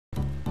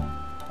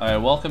Alright,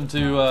 welcome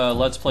to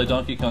Let's Play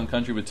Donkey Kong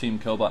Country with Team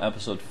Cobot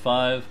Episode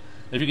 5.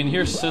 If you can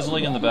hear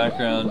sizzling in the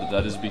background,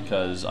 that is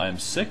because I'm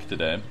sick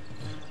today,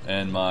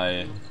 and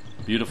my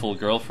beautiful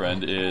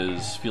girlfriend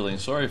is feeling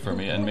sorry for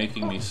me and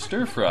making me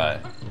stir-fry.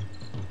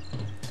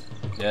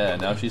 Yeah,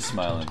 now she's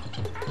smiling.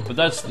 But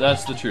that's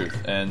the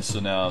truth, and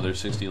so now there's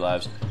 60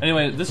 lives.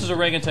 Anyway, this is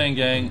Orangutan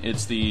Gang.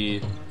 It's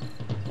the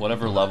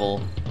whatever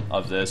level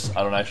of this.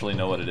 I don't actually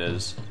know what it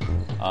is.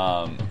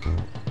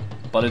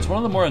 But it's one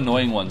of the more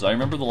annoying ones. I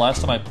remember the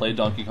last time I played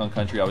Donkey Kong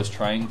Country, I was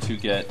trying to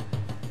get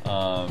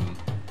like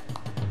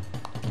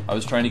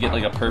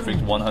a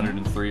perfect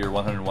 103 or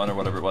 101 or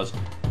whatever it was.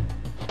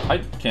 I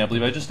can't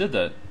believe I just did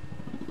that.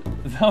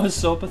 That was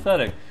so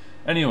pathetic.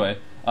 Anyway,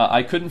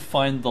 I couldn't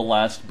find the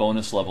last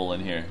bonus level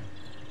in here.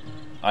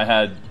 I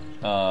had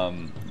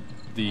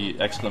the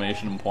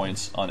exclamation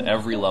points on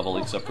every level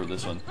except for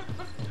this one.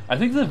 I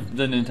think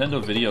the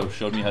Nintendo video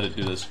showed me how to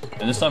do this,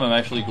 and this time I'm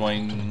actually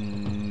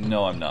going...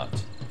 No, I'm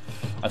not.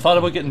 I thought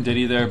about getting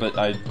Diddy there, but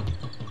I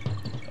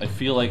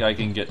feel like I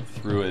can get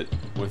through it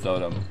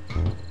without him.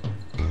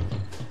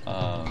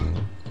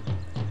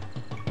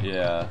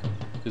 Yeah,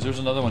 because there's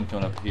another one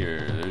coming up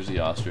here. There's the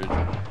ostrich.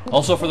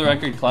 Also, for the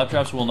record,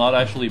 Claptraps will not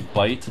actually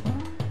bite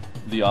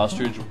the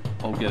ostrich.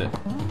 Oh, get it.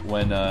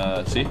 When,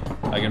 see?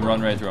 I can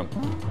run right through him.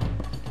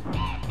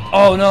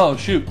 Oh, no,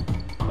 shoot.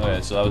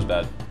 Okay, so that was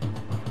bad.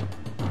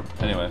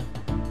 Anyway,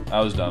 that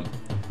was dumb.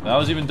 That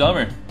was even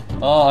dumber.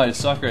 Oh, I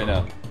suck right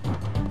now.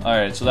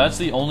 Alright, so that's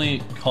the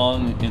only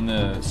Kong in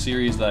the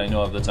series that I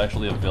know of that's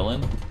actually a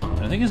villain.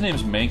 And I think his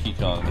name's Manky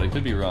Kong, but I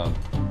could be wrong.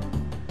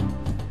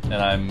 And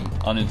I'm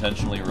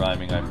unintentionally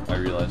rhyming, I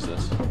realize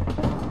this.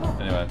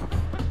 Anyway.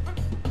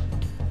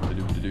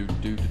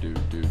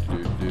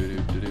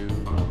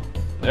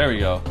 There we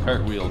go.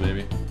 Cartwheel,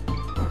 baby.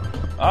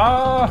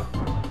 Ah!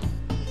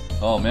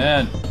 Oh,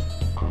 man.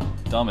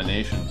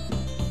 Domination.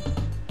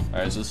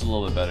 Alright, so this is a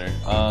little bit better.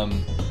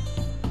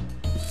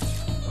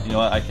 You know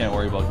what, I can't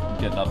worry about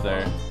getting up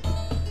there.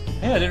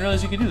 Hey, I didn't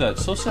realize you could do that.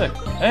 So sick.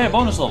 Hey,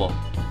 bonus level!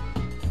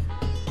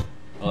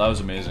 Well, that was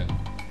amazing.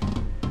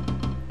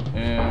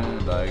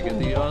 And I get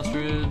the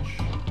ostrich.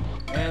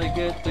 And I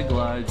get the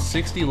glide.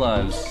 60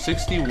 lives.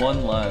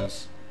 61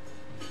 lives.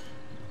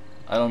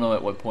 I don't know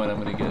at what point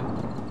I'm gonna get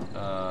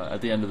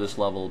at the end of this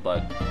level,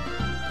 but...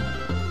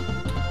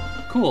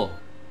 Cool.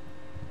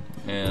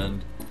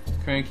 And...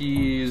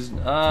 Cranky's...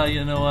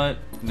 you know what?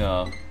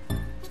 No.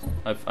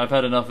 I've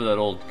had enough of that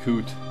old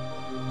coot.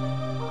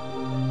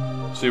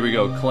 So here we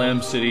go,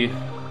 Clam City.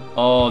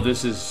 Oh,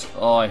 this is...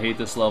 Oh, I hate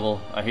this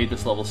level. I hate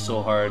this level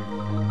so hard.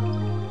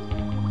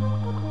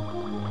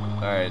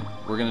 Alright,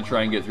 we're gonna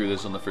try and get through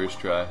this on the first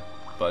try.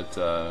 But,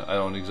 I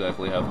don't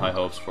exactly have high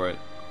hopes for it.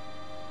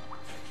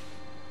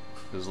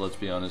 Because let's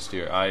be honest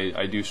here,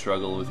 I do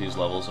struggle with these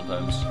levels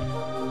sometimes.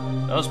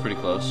 That was pretty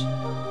close.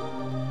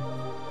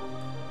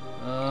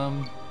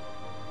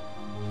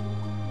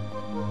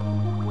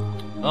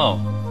 Oh.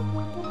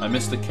 I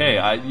missed the K.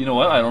 You know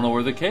what? I don't know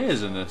where the K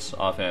is in this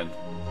offhand.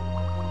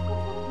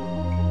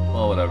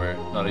 Well, whatever.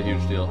 Not a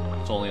huge deal.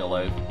 It's only a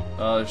life.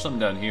 There's something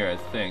down here, I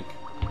think.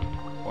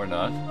 Or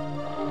not.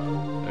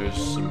 There's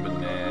some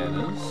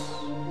bananas.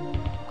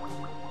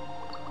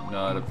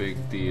 Not a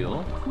big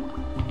deal.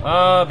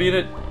 Ah, beat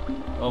it!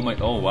 Oh my...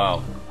 Oh,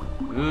 wow.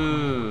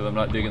 Ooh, I'm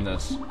not digging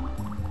this.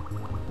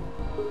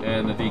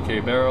 And the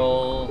DK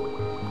barrel.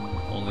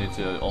 Only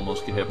to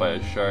almost get hit by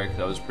a shark.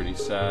 That was pretty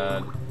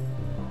sad.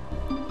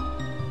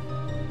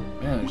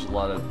 Man, there's a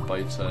lot of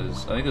bite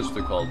size. I think that's what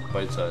they're called,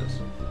 bite size.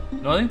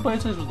 No, I think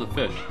bite size was the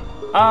fish.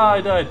 Ah,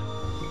 I died!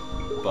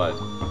 But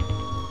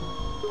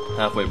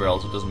halfway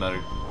barrels, it doesn't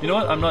matter. You know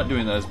what? I'm not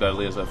doing that as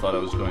badly as I thought I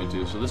was going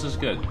to, so this is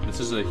good. This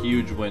is a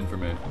huge win for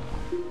me.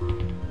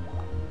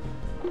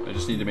 I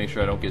just need to make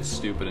sure I don't get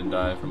stupid and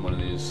die from one of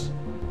these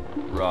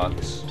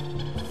rocks.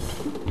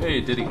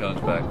 Hey, Diddy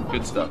Kong's back.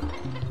 Good stuff.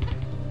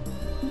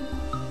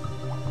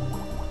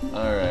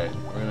 Alright,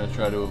 we're gonna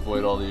try to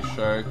avoid all these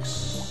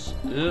sharks.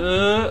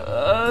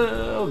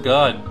 Oh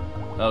god,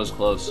 that was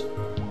close.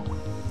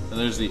 And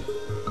there's the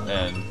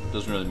N.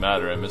 Doesn't really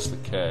matter, I missed the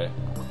K.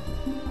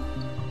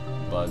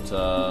 But,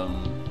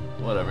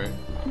 whatever.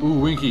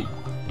 Ooh, Winky!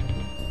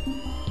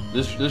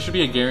 This should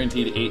be a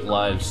guaranteed 8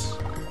 lives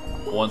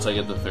once I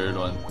get the third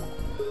one.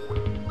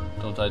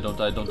 Don't die, don't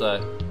die, don't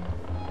die.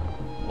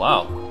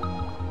 Wow.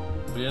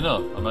 But you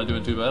know, I'm not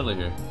doing too badly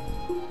here.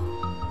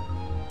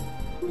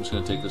 I'm just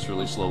gonna take this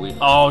really slowly.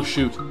 Oh,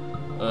 shoot!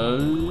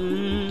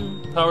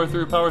 Power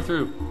through, power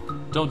through.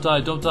 Don't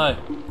die, don't die.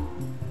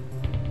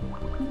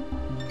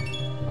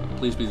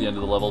 Please be the end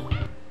of the level.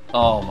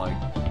 Oh my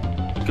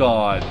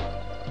god.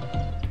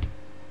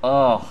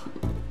 Oh.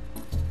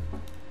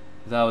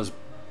 That was...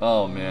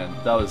 Oh man,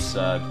 that was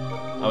sad.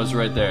 I was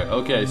right there.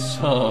 Okay,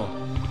 so...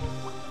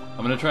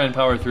 I'm gonna try and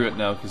power through it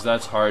now, because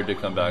that's hard to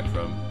come back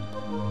from.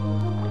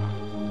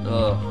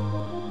 Ugh.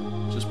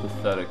 Just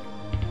pathetic.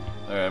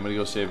 Alright, I'm gonna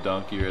go save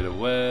Donkey right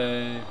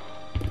away.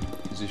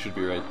 He should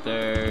be right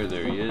there.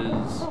 There he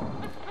is.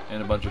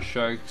 And a bunch of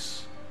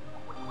sharks.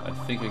 I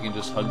think I can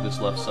just hug this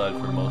left side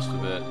for most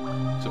of it,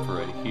 except for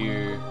right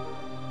here.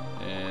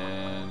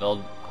 And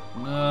I'll...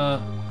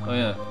 oh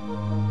yeah.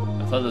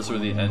 I thought that's where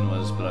the N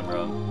was, but I'm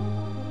wrong.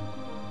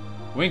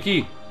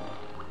 Winky!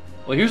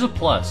 Well, here's a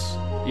plus.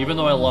 Even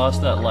though I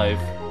lost that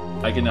life,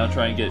 I can now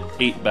try and get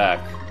 8 back.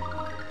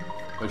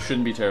 Which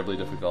shouldn't be terribly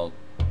difficult.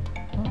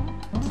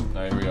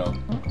 Alright, here we go.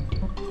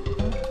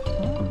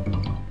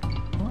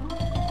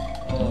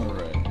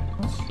 Alright.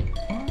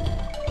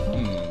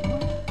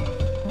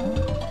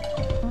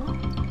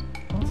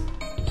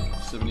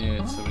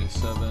 78,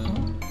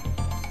 77.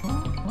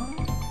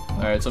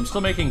 Alright, so I'm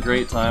still making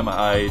great time.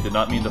 I did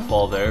not mean to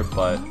fall there,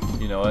 but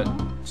you know what?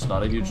 It's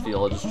not a huge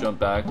deal. I'll just jump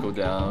back, go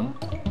down.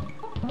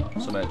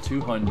 So I'm at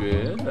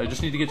 200. I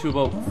just need to get to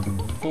about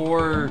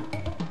 4...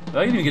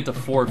 I didn't even get to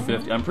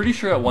 450. I'm pretty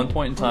sure at one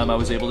point in time I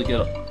was able to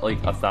get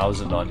like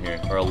 1,000 on here,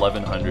 or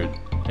 1,100.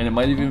 And it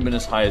might have even been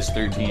as high as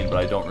 13, but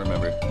I don't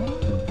remember.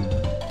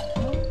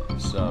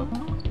 So...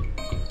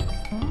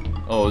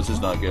 Oh, this is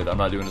not good. I'm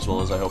not doing as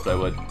well as I hoped I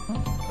would.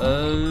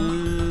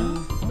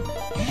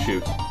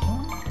 Shoot.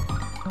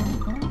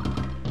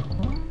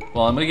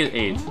 Well, I'm gonna get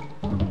 8.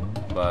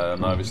 But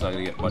I'm obviously not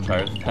gonna get much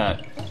higher than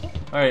that.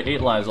 Alright,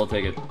 8 lives, I'll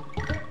take it.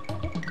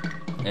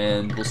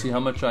 And we'll see how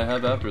much I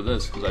have after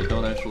this, because I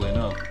don't actually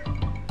know.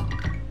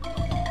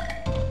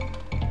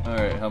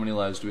 Alright, how many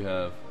lives do we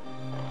have?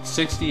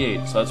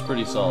 68, so that's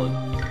pretty solid.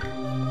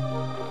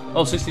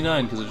 Oh,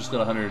 69, because I just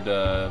got 100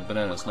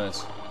 bananas,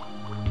 nice.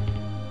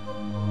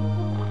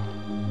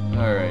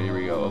 Alright, here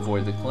we go.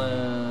 Avoid the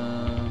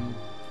clam.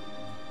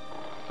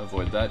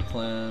 Avoid that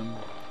clam.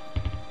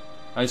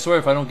 I swear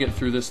if I don't get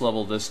through this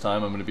level this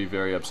time, I'm going to be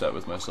very upset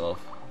with myself.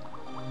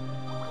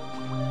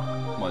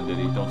 Come on,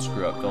 Diddy, don't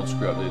screw up. Don't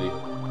screw up, Diddy.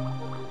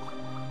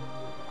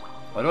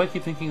 Why do I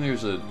keep thinking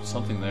there's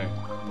something there?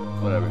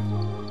 Whatever.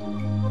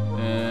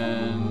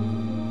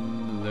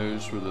 And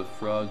there's where the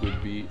frog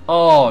would be.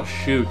 Oh,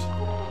 shoot.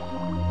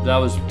 That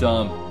was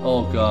dumb.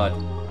 Oh, God.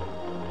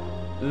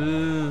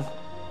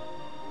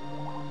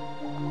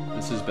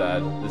 This is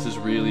bad. This is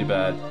really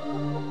bad.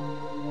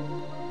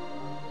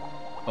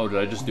 Oh, did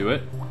I just do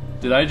it?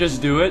 Did I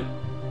just do it?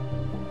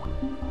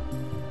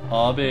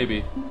 Aw,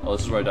 baby. Oh,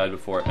 this is where I died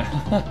before.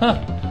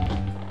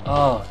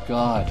 Oh,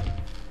 God.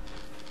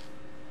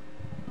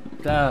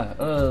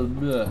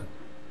 Bleh.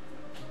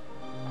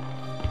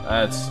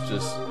 That's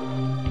just...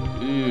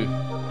 Ew.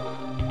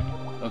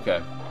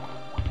 Okay.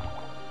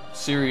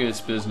 Serious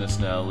business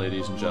now,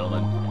 ladies and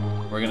gentlemen.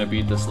 We're gonna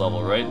beat this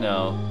level right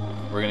now.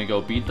 We're gonna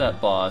go beat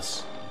that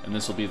boss, and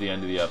this will be the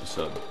end of the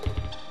episode.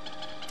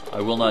 I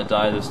will not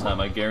die this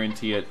time, I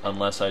guarantee it.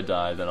 Unless I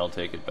die, then I'll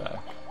take it back.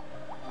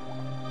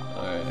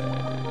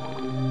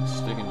 Alright,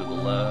 sticking to the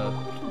left.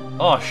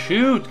 Oh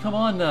shoot, come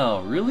on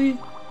now, really?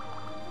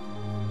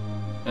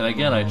 And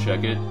again I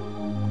check it.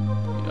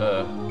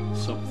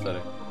 So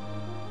pathetic.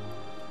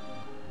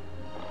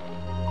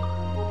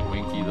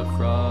 Winky the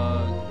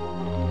frog.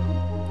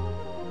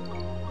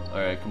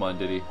 Alright, come on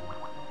Diddy.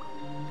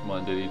 Come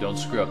on Diddy, don't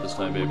screw up this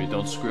time, baby.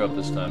 Don't screw up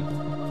this time.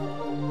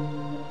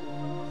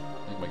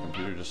 My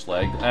computer just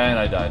lagged, and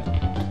I died.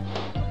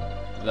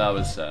 That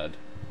was sad.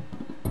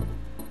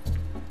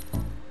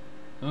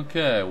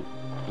 Okay,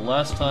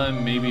 last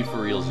time maybe for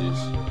realsies.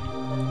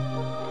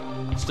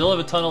 Still have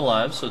a ton of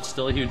lives, so it's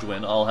still a huge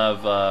win. I'll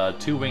have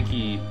 2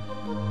 Winky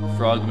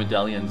Frog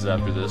medallions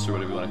after this, or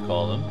whatever you want to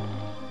call them.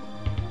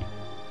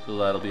 So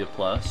that'll be a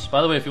plus.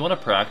 By the way, if you want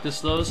to practice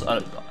those,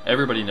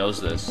 everybody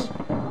knows this,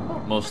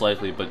 most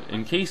likely, but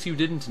in case you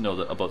didn't know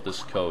about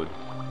this code,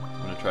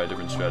 I'm going to try a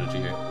different strategy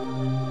here.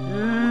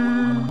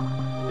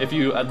 If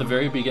you, at the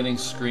very beginning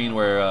screen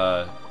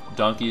where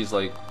Donkey's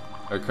like,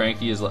 or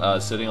Cranky is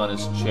sitting on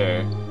his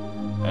chair,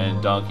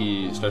 and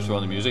Donkey starts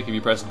throwing the music, if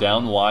you press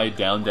down Y,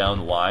 down,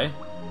 down, Y,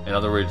 in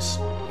other words,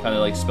 kind of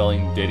like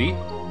spelling Diddy,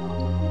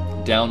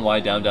 down Y,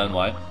 down,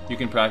 Y, you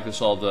can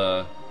practice all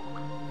the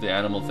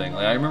animal thing.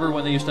 Like, I remember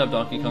when they used to have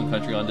Donkey Kong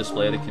Country on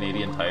display at a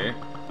Canadian Tire,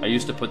 I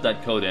used to put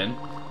that code in,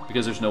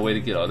 because there's no way to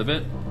get out of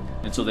it,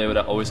 and so they would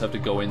always have to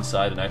go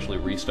inside and actually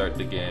restart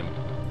the game,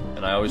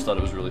 and I always thought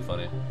it was really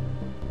funny.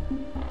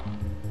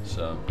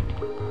 So,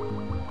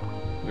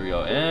 here we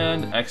go,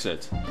 and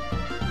exit.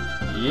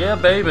 Yeah,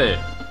 baby!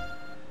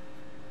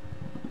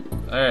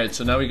 Alright,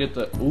 so now we get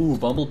the... Ooh,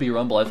 Bumblebee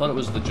Rumble. I thought it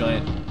was the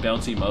giant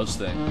bouncy mouse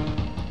thing.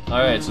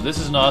 Alright, so this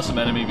is an awesome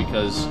enemy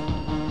because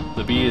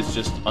the bee is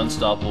just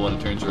unstoppable when it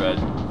turns red.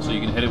 So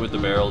you can hit it with the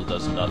barrel, it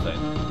does nothing.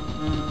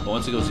 But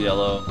once it goes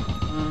yellow...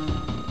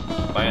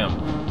 Bam!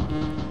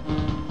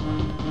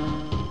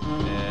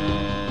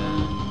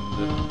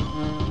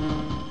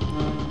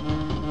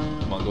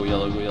 Go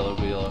yellow, go yellow,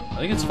 go yellow. I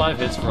think it's 5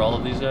 hits for all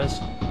of these guys,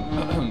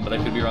 but I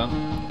could be wrong.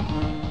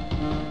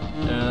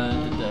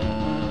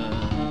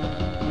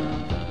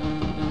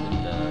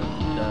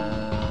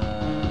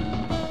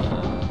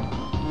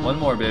 One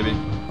more, baby.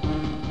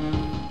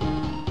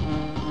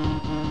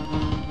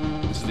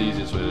 This is the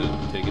easiest way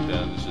to take it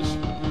down. It's just...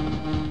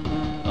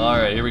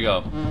 Alright, here we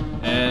go.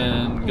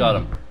 And got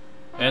him.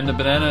 And the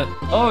banana...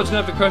 Oh, it's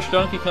gonna have to crush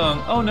Donkey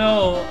Kong. Oh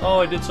no!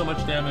 Oh, I did so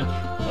much damage.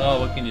 Oh,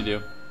 what can you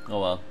do?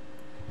 Oh well.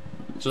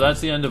 So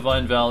that's the end of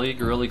Vine Valley.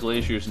 Gorilla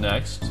Glacier's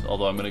next,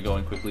 although I'm going to go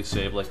and quickly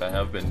save like I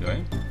have been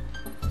doing.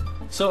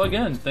 So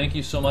again, thank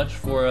you so much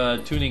for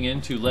tuning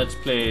in to Let's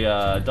Play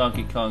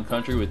Donkey Kong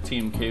Country with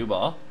Team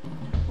K-Ba.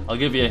 I'll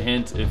give you a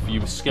hint if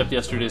you skipped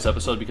yesterday's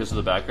episode because of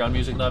the background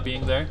music not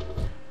being there.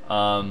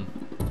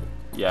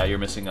 Yeah, you're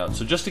missing out.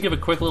 So just to give a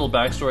quick little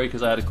backstory,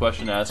 because I had a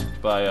question asked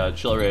by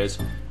Chillrays,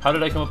 how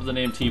did I come up with the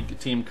name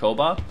Team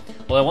Koba?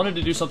 Well, I wanted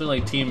to do something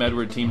like Team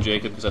Edward, Team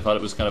Jacob, because I thought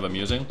it was kind of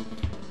amusing.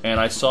 And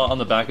I saw on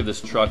the back of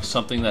this truck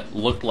something that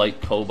looked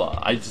like Koba.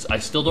 I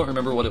still don't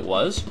remember what it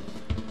was,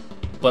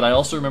 but I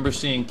also remember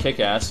seeing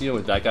Kick-Assia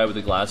with that guy with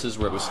the glasses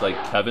where it was like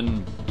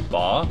Kevin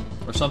Ba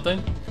or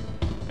something.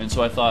 And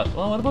so I thought,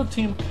 well, what about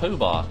Team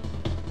Koba?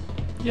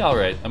 Yeah,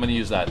 alright, I'm going to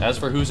use that. As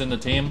for who's in the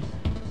team,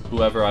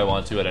 whoever I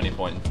want to at any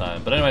point in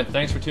time. But anyway,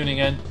 thanks for tuning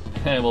in,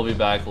 and we'll be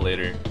back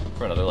later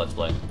for another Let's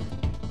Play.